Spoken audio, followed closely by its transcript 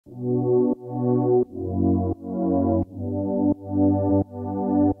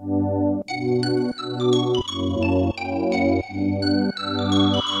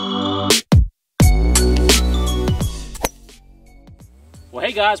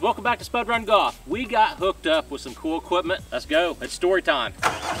guys, welcome back to Spud Run Golf. We got hooked up with some cool equipment. Let's go, it's story time.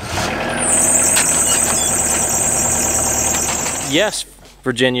 Yes,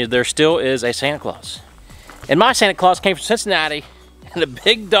 Virginia, there still is a Santa Claus. And my Santa Claus came from Cincinnati in a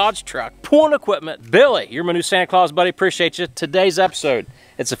big Dodge truck, pulling equipment. Billy, you're my new Santa Claus buddy, appreciate you. Today's episode,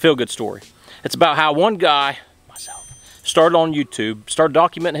 it's a feel-good story. It's about how one guy, myself, started on YouTube, started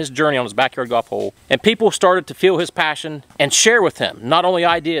documenting his journey on his backyard golf hole, and people started to feel his passion and share with him not only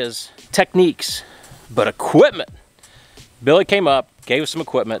ideas, techniques, but equipment. Billy came up, gave us some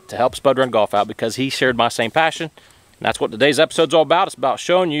equipment to help Spud Run Golf out because he shared my same passion. And that's what today's episode's all about. It's about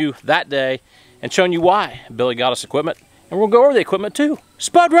showing you that day and showing you why Billy got us equipment. And we'll go over the equipment too.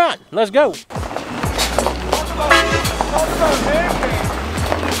 Spud Run, let's go.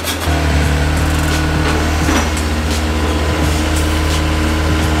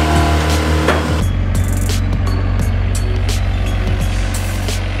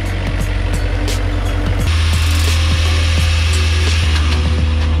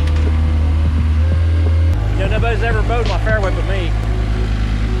 Nobody's ever mowed my fairway but me.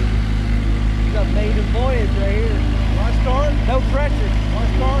 You got native voyage right here. Want to start? No pressure. Want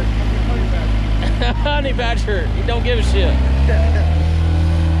to start? Honey badger. Honey badger, he don't give a shit.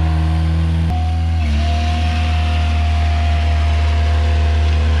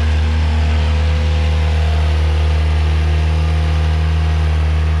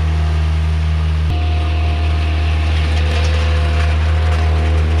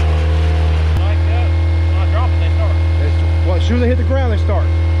 As soon as they hit the ground, they start.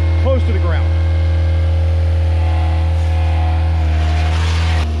 Close to the ground.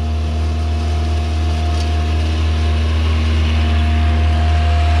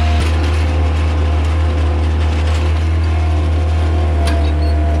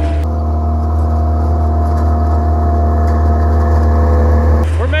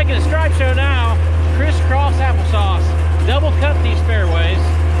 We're making a stripe show now. Crisscross applesauce. Double cut these fairways.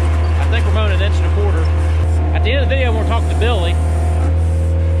 I think we're mowing 1.25 inches. At the end of the video, we're talking to Billy,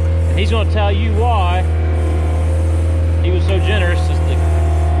 and he's going to tell you why he was so generous as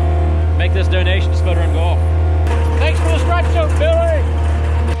to make this donation to Spud Run Golf. Thanks for the stripe show, Billy!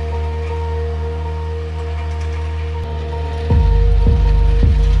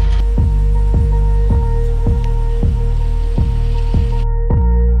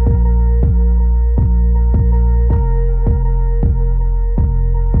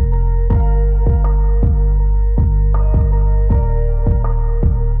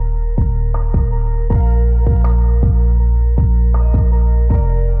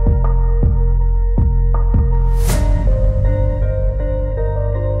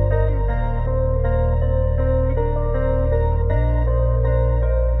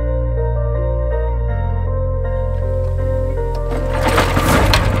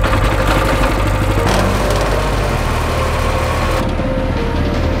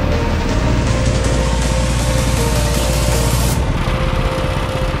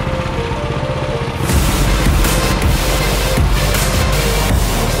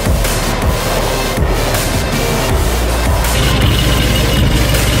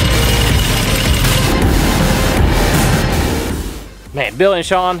 Man, Billy and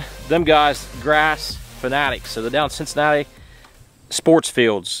Sean, them guys, grass fanatics. So they're down in Cincinnati, sports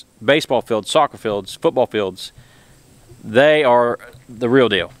fields, baseball fields, soccer fields, football fields. They are the real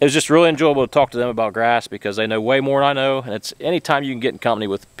deal. It was just really enjoyable to talk to them about grass because they know way more than I know. And it's anytime you can get in company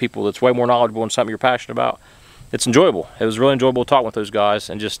with people that's way more knowledgeable in something you're passionate about, it's enjoyable. It was really enjoyable talking with those guys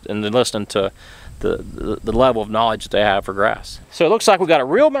and then listening to the level of knowledge that they have for grass. So it looks like we got a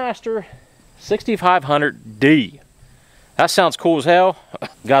Real Master 6500D. That sounds cool as hell.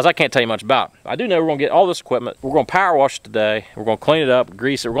 Guys, I can't tell you much about it. I do know we're gonna get all this equipment. We're gonna power wash it today. We're gonna clean it up,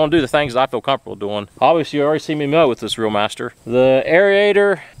 grease it. We're gonna do the things that I feel comfortable doing. Obviously, you already see me mow with this Real Master. The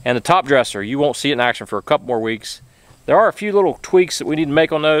aerator and the top dresser, you won't see it in action for a couple more weeks. There are a few little tweaks that we need to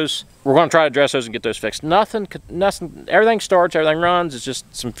make on those. We're gonna try to address those and get those fixed. Nothing, everything starts, everything runs. It's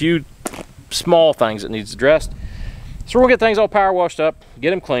just some few small things that needs addressed. So we're gonna get things all power washed up,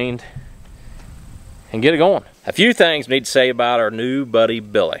 get them cleaned, and get it going. A few things we need to say about our new buddy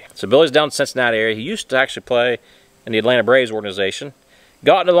Billy. So Billy's down in the Cincinnati area. He used to actually play in the Atlanta Braves organization.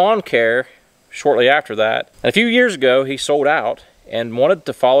 Got into lawn care shortly after that. And a few years ago, he sold out and wanted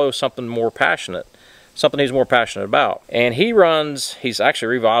to follow something more passionate, something he's more passionate about. And he's actually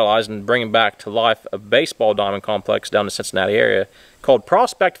revitalizing and bringing back to life a baseball diamond complex down in the Cincinnati area called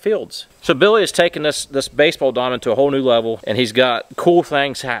Prospect Fields. So Billy has taken this baseball diamond to a whole new level, and he's got cool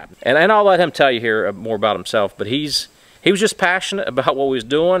things happening. And I'll let him tell you here more about himself, but he was just passionate about what he was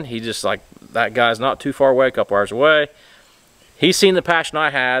doing. He just like, that guy's not too far away, a couple hours away. He's seen the passion I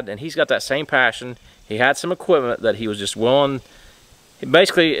had, and he's got that same passion. He had some equipment that he was just willing,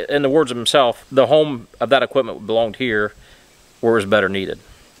 basically, in the words of himself, the home of that equipment belonged here where it was better needed.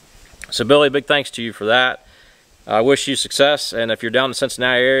 So Billy, big thanks to you for that. I wish you success, and if you're down in the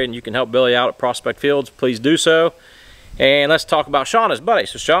Cincinnati area and you can help Billy out at Prospect Fields, please do so. And let's talk about Sean, his buddy.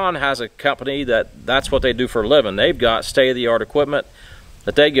 So Sean has a company that's what they do for a living. They've got state-of-the-art equipment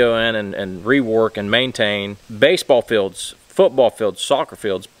that they go in and rework and maintain baseball fields, football fields, soccer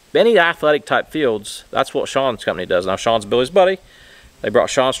fields, any athletic type fields. That's what Sean's company does. Now Sean's Billy's buddy. They brought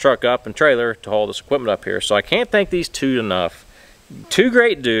Sean's truck up and trailer to haul this equipment up here. So I can't thank these two enough. Two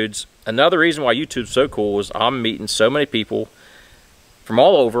great dudes. Another reason why YouTube's so cool is I'm meeting so many people from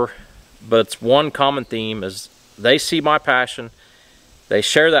all over, but it's one common theme is they see my passion, they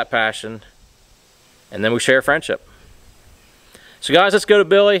share that passion, and then we share friendship. So guys, let's go to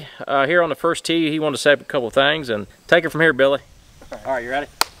Billy here on the first tee. He wanted to say a couple of things, and take it from here, Billy. All right, you ready?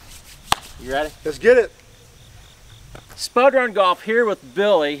 You ready? Let's get it. Spud Run Golf here with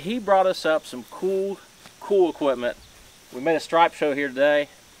Billy. He brought us up some cool equipment. We made a stripe show here today.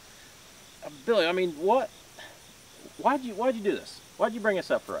 Billy, I mean, why'd you do this? Why'd you bring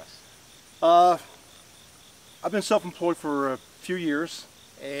this up for us? I've been self-employed for a few years,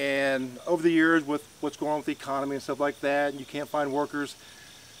 and over the years with what's going on with the economy and stuff like that, and you can't find workers,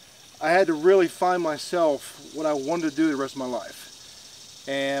 I had to really find myself what I wanted to do the rest of my life.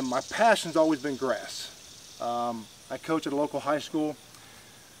 And my passion's always been grass. I coach at a local high school,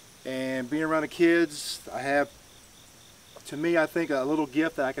 and being around the kids, I have, to me, I think a little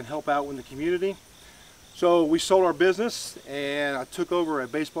gift that I can help out in the community. So we sold our business and I took over a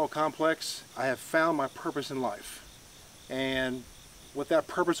baseball complex. I have found my purpose in life. And with that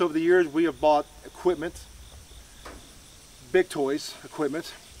purpose over the years, we have bought equipment, big toys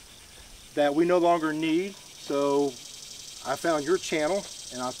equipment, that we no longer need. So I found your channel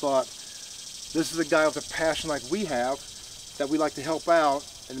and I thought, this is a guy with a passion like we have, that we like to help out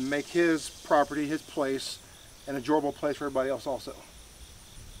and make his property, his place, an enjoyable place for everybody else also.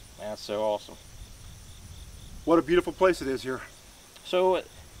 That's so awesome. What a beautiful place it is here. So,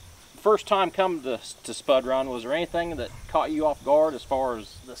 first time coming to Spud Run, was there anything that caught you off guard as far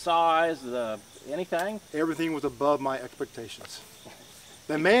as the size, anything? Everything was above my expectations.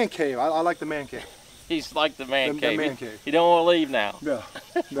 The man cave, I like the man cave. He's like the man cave. The man cave. You don't want to leave now. No,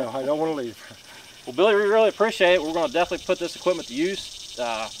 no, I don't want to leave. Well, Billy, we really appreciate it. We're going to definitely put this equipment to use.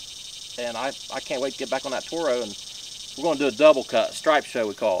 And I can't wait to get back on that Toro, and we're going to do a double cut, stripe show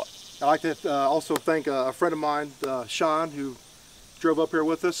we call it. I'd like to also thank a friend of mine, Sean, who drove up here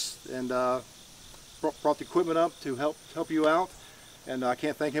with us and brought the equipment up to help you out. And I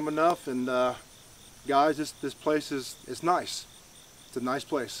can't thank him enough. And guys, this place is nice. It's a nice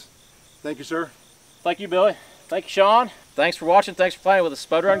place. Thank you, sir. Thank you, Billy. Thank you, Sean. Thanks for watching. Thanks for playing with us.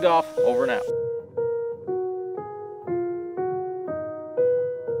 Spud Run Golf, over and out.